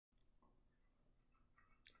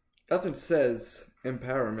nothing says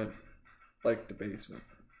empowerment like debasement.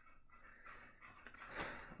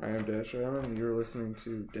 I am Dash Allen, and you're listening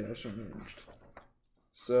to Dash Unhinged.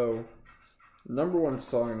 So, number one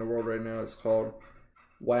song in the world right now is called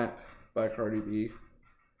WAP by Cardi B.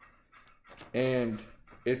 And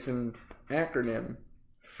it's an acronym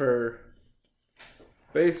for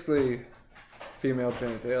basically female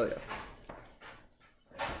genitalia.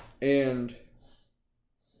 And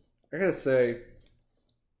I gotta say,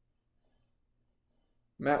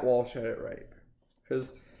 Matt Walsh had it right.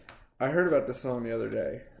 Because I heard about this song the other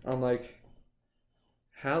day. I'm like,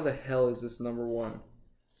 how the hell is this number one?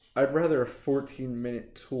 I'd rather a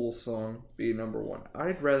 14-minute Tool song be number one.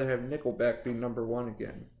 I'd rather have Nickelback be number one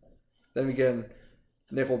again. Then again,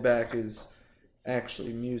 Nickelback is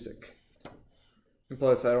actually music. And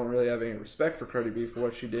plus, I don't really have any respect for Cardi B for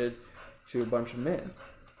what she did to a bunch of men.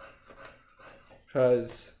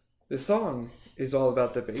 Because this song is all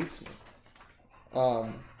about debasement.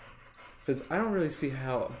 Because I don't really see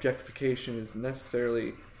how objectification is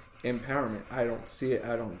necessarily empowerment. I don't see it.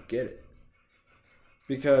 I don't get it.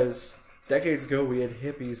 Because decades ago we had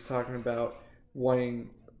hippies talking about wanting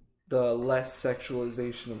the less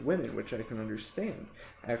sexualization of women, which I can understand.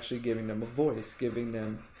 Actually giving them a voice, giving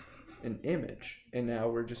them an image. And now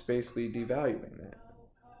we're just basically devaluing that.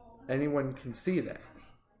 Anyone can see that.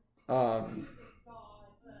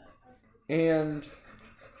 And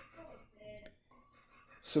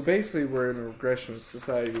so basically we're in a regression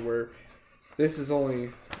society where this is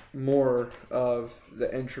only more of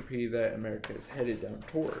the entropy that America is headed down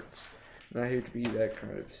towards. And I hate to be that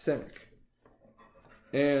kind of cynic.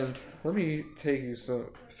 And let me take you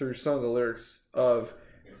through some of the lyrics of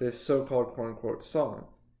this so-called quote-unquote song.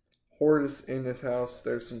 Whores in this house,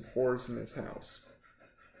 there's some whores in this house.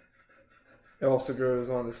 It also goes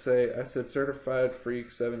on to say, I said certified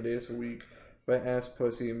freak 7 days a week, but ass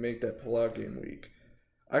pussy and make that Pelagian week.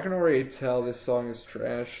 I can already tell this song is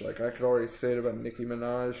trash. Like, I could already say it about Nicki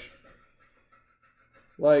Minaj.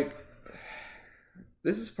 Like,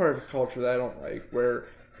 this is part of a culture that I don't like, where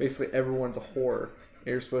basically everyone's a whore, and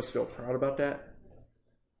you're supposed to feel proud about that.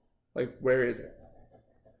 Like, where is it?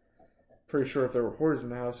 Pretty sure if there were whores in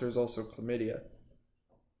the house, there's also chlamydia.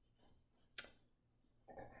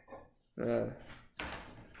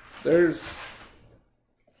 There's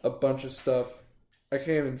a bunch of stuff. I can't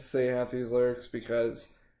even say half these lyrics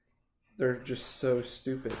because they're just so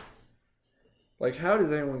stupid. Like, how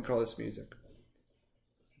does anyone call this music?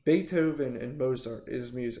 Beethoven and Mozart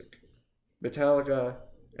is music. Metallica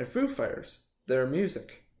and Foo Fighters, they're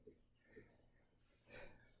music.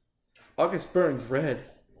 August Burns Red.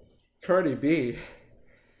 Cardi B.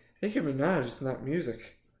 Nicki Minaj is not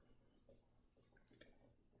music.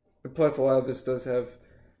 And plus, a lot of this does have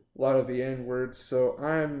a lot of the N-words, so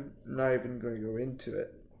I'm not even going to go into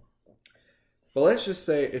it. But let's just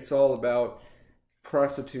say it's all about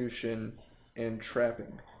prostitution and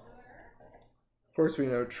trapping. Of course, we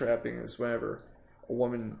know trapping is whenever a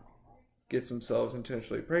woman gets themselves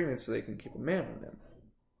intentionally pregnant so they can keep a man on them.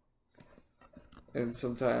 And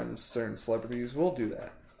sometimes certain celebrities will do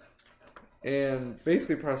that. And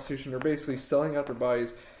basically prostitution, they're basically selling out their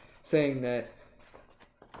bodies, saying that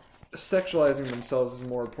sexualizing themselves is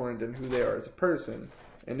more important than who they are as a person.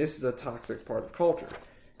 And this is a toxic part of culture.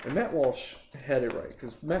 And Matt Walsh had it right,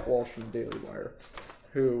 because Matt Walsh from Daily Wire,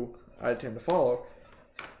 who I tend to follow,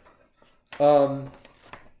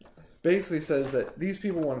 basically says that these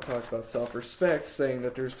people want to talk about self-respect, saying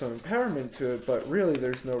that there's some empowerment to it, but really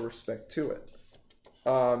there's no respect to it.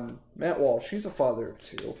 Matt Walsh, he's a father of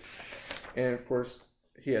two, and of course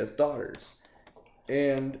he has daughters.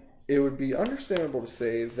 And it would be understandable to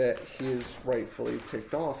say that he is rightfully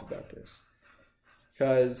ticked off about this.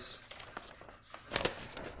 Because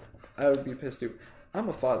I would be pissed too. I'm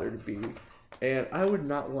a father to be, and I would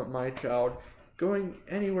not want my child going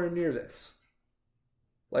anywhere near this.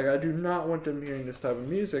 Like, I do not want them hearing this type of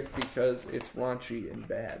music because it's raunchy and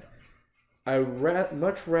bad. I would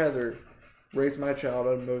much rather raise my child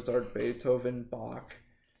on Mozart, Beethoven, Bach,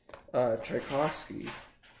 Tchaikovsky,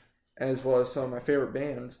 as well as some of my favorite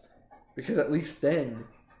bands, because at least then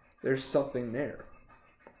there's something there.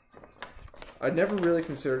 I never really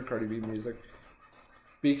considered Cardi B music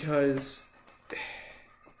because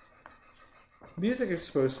music is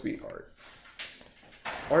supposed to be art.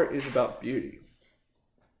 Art is about beauty.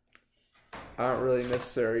 I don't really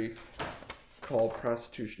necessarily call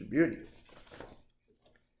prostitution beauty.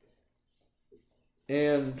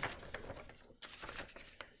 And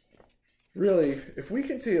really, if we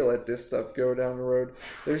continue to let this stuff go down the road,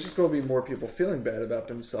 there's just going to be more people feeling bad about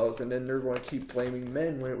themselves, and then they're going to keep blaming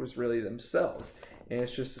men when it was really themselves. And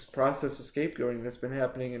it's just this process of scapegoating that's been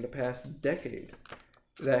happening in the past decade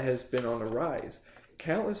that has been on the rise.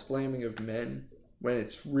 Countless blaming of men when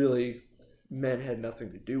it's really men had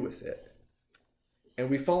nothing to do with it. And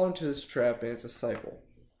we fall into this trap, and it's a cycle.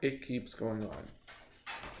 It keeps going on.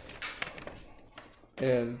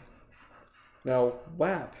 And now,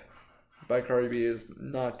 WAP by Cardi B is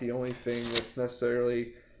not the only thing that's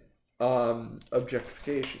necessarily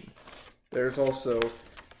objectification. There's also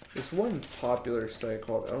this one popular site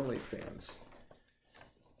called OnlyFans.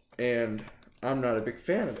 And I'm not a big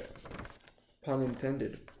fan of it. Pun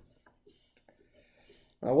intended.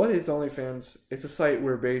 Now, what is OnlyFans? It's a site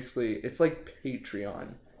where basically it's like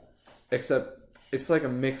Patreon, except it's like a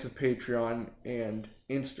mix of Patreon and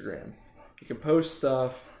Instagram. You can post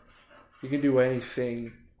stuff, you can do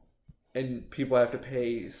anything, and people have to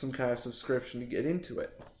pay some kind of subscription to get into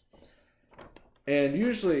it. And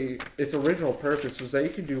usually its original purpose was that you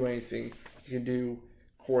can do anything. You can do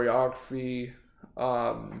choreography,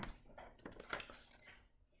 what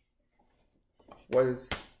is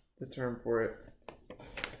the term for it?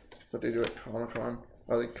 What they do at Comic-Con,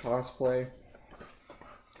 like cosplay.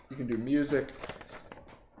 You can do music,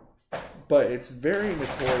 but it's very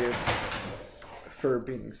notorious for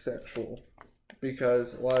being sexual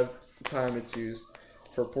because a lot of the time it's used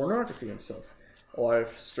for pornography and stuff. A lot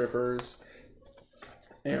of strippers,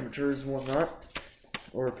 amateurs and whatnot,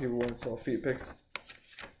 or people want to sell feet pics,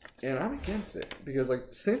 and I'm against it because, like,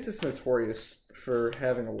 since it's notorious for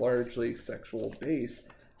having a largely sexual base,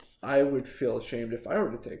 I would feel ashamed if I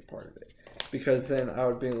were to take part of it, because then I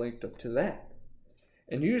would be linked up to that.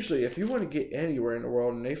 And usually, if you want to get anywhere in the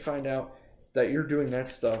world and they find out that you're doing that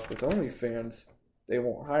stuff with OnlyFans, they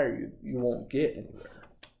won't hire you. You won't get anywhere.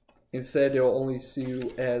 Instead, they'll only see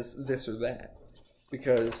you as this or that,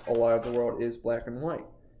 because a lot of the world is black and white,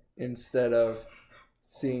 instead of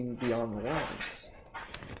seeing beyond the lines.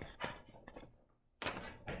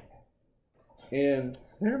 And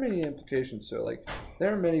there are many implications to it. Like,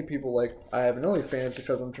 there are many people like, I have an OnlyFans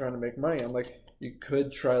because I'm trying to make money. I'm like, you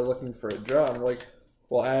could try looking for a job. I'm like,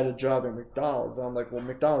 well, I had a job at McDonald's. I'm like, well,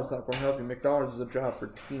 McDonald's is not going to help you. McDonald's is a job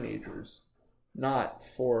for teenagers, not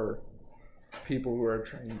for people who are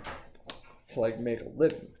trying to, like, make a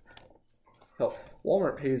living. Hell,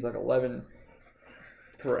 Walmart pays like $11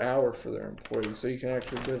 per hour for their employees, so you can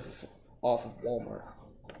actually live off of Walmart.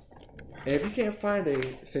 And if you can't find a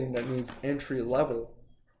thing that needs entry level,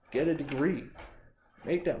 get a degree.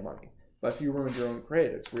 Make that money. But if you ruined your own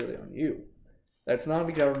credit, it's really on you. That's not on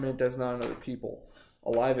the government, that's not on other people. A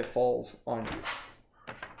lot of it falls on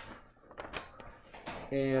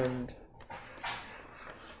you. And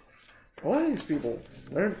a lot of these people,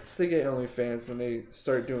 once they get OnlyFans and they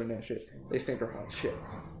start doing that shit, they think they're hot shit.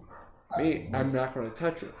 Me, I'm not going to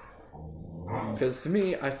touch it. Because to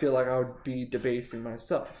me, I feel like I would be debasing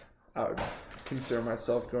myself. I would consider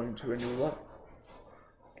myself going to a new level.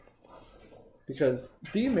 Because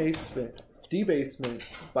debasement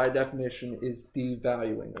by definition is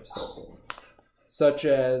devaluing of something. Such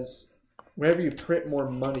as, whenever you print more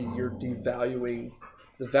money, you're devaluing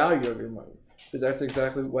the value of your money. Because that's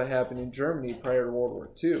exactly what happened in Germany prior to World War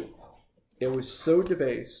II. It was so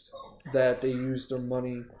debased that they used their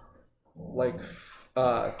money like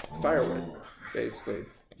firewood, basically.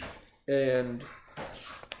 And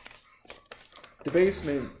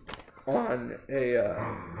debasement on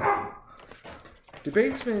a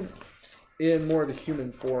debasement in more of the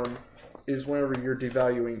human form is whenever you're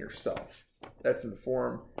devaluing yourself. That's in the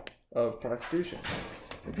form of prostitution.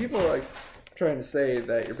 And people are like trying to say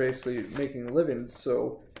that you're basically making a living,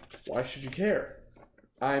 so why should you care?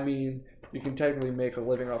 I mean, you can technically make a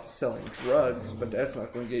living off of selling drugs, but that's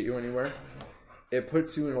not going to get you anywhere. It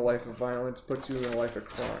puts you in a life of violence, puts you in a life of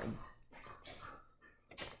crime.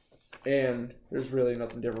 And there's really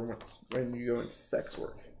nothing different when you go into sex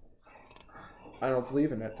work. I don't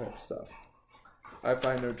believe in that type of stuff. I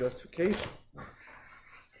find no justification.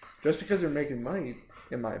 Just because you're making money,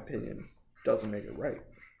 in my opinion, doesn't make it right.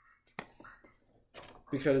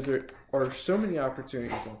 Because there are so many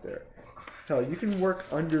opportunities out there. Hell, you can work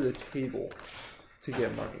under the table to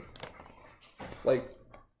get money. Like,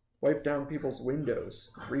 wipe down people's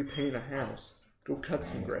windows, repaint a house, go cut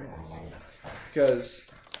some grass. Because,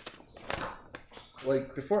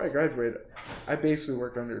 like, before I graduated, I basically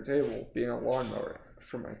worked under a table being a lawnmower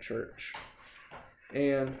for my church.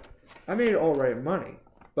 And I made alright money.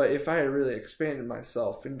 But if I had really expanded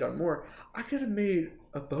myself and done more, I could have made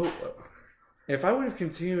a boatload. And if I would have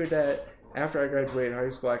continued that after I graduated high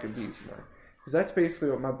school, I could be somewhere. Because that's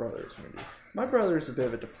basically what my brother is going to do. My brother is a bit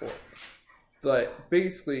of a deploy. But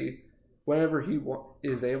basically, whenever he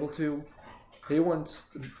is able to, He wants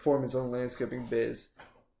to form his own landscaping biz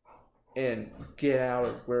and get out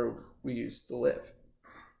of where we used to live.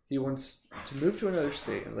 He wants to move to another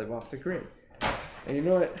state and live off the grid. And you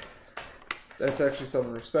know what? That's actually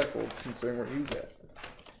something respectful considering where he's at.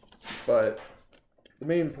 But the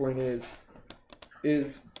main point is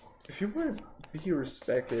if you want to be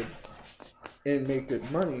respected and make good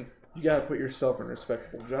money, you gotta put yourself in a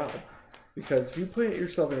respectable job. Because if you put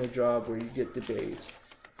yourself in a job where you get debased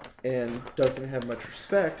and doesn't have much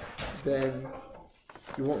respect, then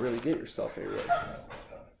you won't really get yourself anywhere.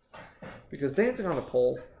 Because dancing on a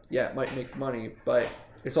pole, yeah, it might make money, but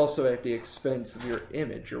it's also at the expense of your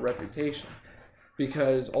image, your reputation.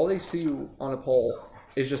 Because all they see you on a pole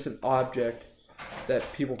is just an object that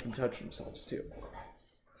people can touch themselves to.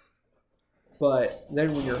 But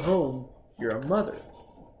then when you're home, you're a mother.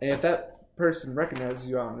 And if that person recognizes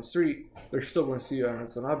you out on the street, they're still going to see you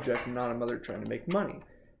as an object and not a mother trying to make money.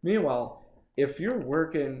 Meanwhile, if you're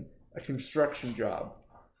working a construction job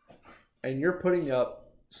and you're putting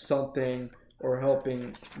up something or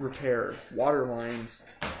helping repair water lines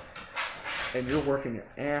and you're working your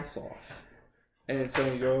ass off, and it's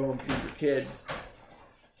time you go home, feed your kids,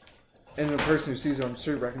 and the person who sees you on the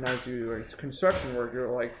street recognizes you as a construction worker,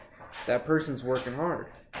 like, that person's working hard.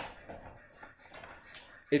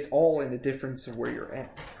 It's all in the difference of where you're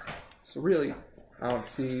at. So really, I don't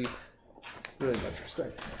see really much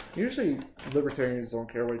respect. Usually, libertarians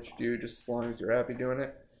don't care what you do, just as long as you're happy doing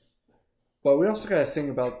it. But we also got to think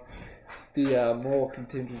about the moral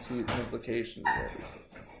contingencies and implications of everything.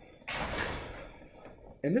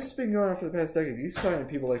 And this has been going on for the past decade. You saw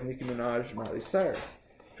people like Nicki Minaj and Miley Cyrus.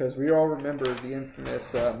 Because we all remember the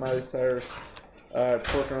infamous Miley Cyrus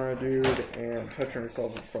twerking on a dude and touching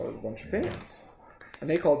herself in front of a bunch of fans. And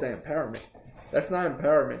they called that empowerment. That's not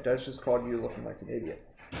empowerment. That's just called you looking like an idiot.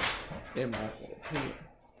 In my opinion.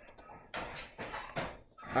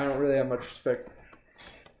 I don't really have much respect.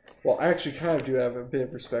 Well, I actually kind of do have a bit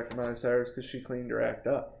of respect for Miley Cyrus because she cleaned her act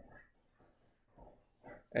up.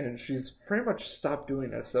 And she's pretty much stopped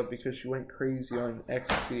doing that stuff because she went crazy on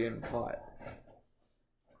ecstasy and pot.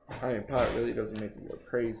 I mean, pot really doesn't make you go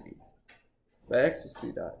crazy. But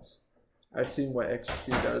ecstasy does. I've seen what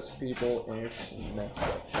ecstasy does to people, and it's messed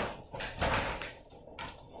up shit.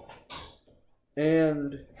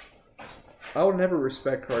 And I will never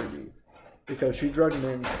respect Cardi B because she drugged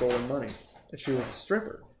men and stole money, and she was a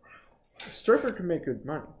stripper. A stripper can make good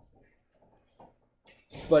money.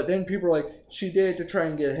 But then people are like, she did it to try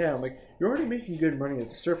and get ahead. I'm like, you're already making good money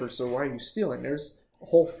as a stripper, so why are you stealing? There's a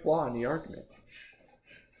whole flaw in the argument.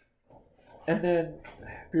 And then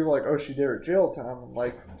people are like, oh, she did her jail time. I'm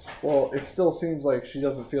like, well, it still seems like she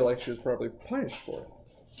doesn't feel like she was probably punished for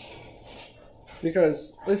it.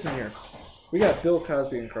 Because, listen here, we got Bill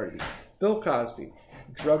Cosby and Cardi B. Bill Cosby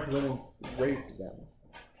drugged women, raped them.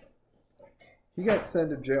 He got sent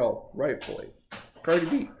to jail, rightfully. Cardi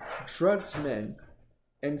B drugs men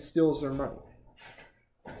and steals their money.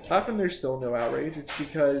 How come there's still no outrage? It's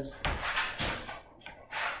because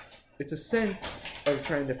it's a sense of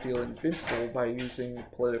trying to feel invincible by using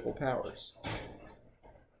political powers.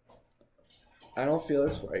 I don't feel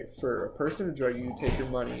it's right for a person to drug you, take your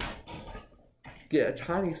money, get a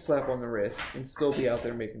tiny slap on the wrist, and still be out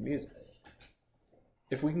there making music.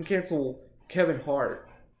 If we can cancel Kevin Hart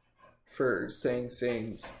for saying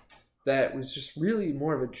things that was just really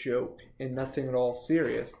more of a joke and nothing at all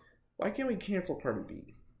serious, why can't we cancel Cardi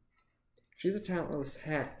B? She's a talentless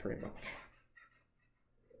hack, pretty much.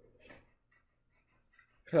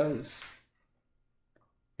 Because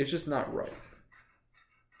it's just not right.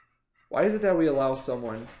 Why is it that we allow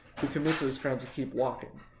someone who commits those crimes to keep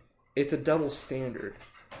walking? It's a double standard.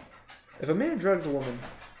 If a man drugs a woman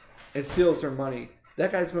and steals her money,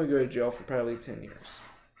 that guy's going to go to jail for probably 10 years.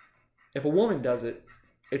 If a woman does it,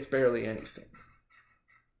 it's barely anything.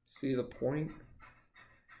 See the point?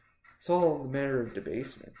 It's all a matter of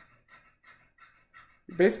debasement.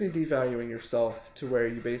 You're basically devaluing yourself to where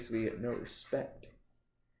you basically get no respect.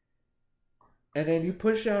 And then you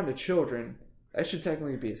push down to children, that should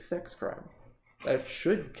technically be a sex crime. That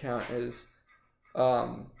should count as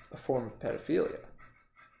a form of pedophilia.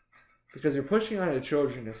 Because you're pushing on to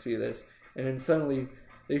children to see this, and then suddenly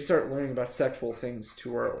they start learning about sexual things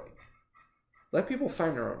too early. Let people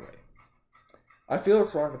find their own way. I feel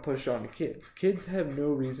it's wrong to push on to kids. Kids have no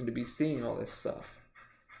reason to be seeing all this stuff.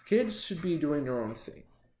 Kids should be doing their own thing.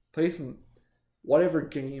 Play some whatever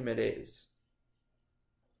game it is.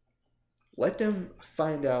 Let them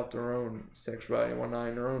find out their own sexuality and whatnot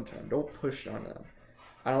in their own time. Don't push on them.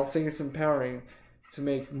 I don't think it's empowering to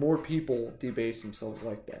make more people debase themselves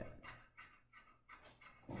like that.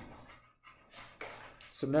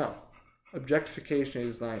 So no, Objectification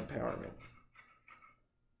is not empowerment.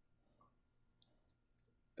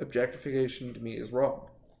 Objectification to me is wrong.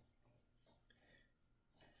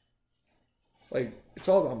 Like, it's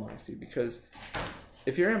all about modesty, because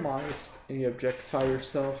if you're immodest and you objectify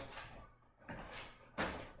yourself,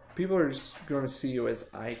 people are just going to see you as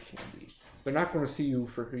eye candy. They're not going to see you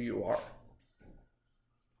for who you are.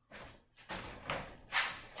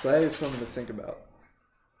 So that is something to think about.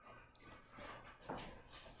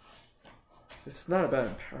 It's not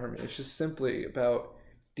about empowerment. It's just simply about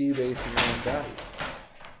debasing your own value.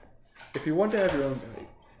 If you want to have your own value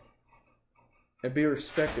and be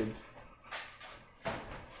respected, you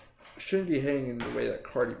shouldn't be hanging in the way that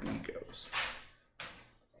Cardi B goes.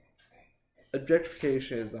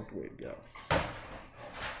 Objectification is not the way to go.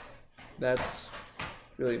 That's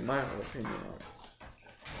really my own opinion on it.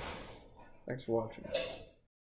 Thanks for watching.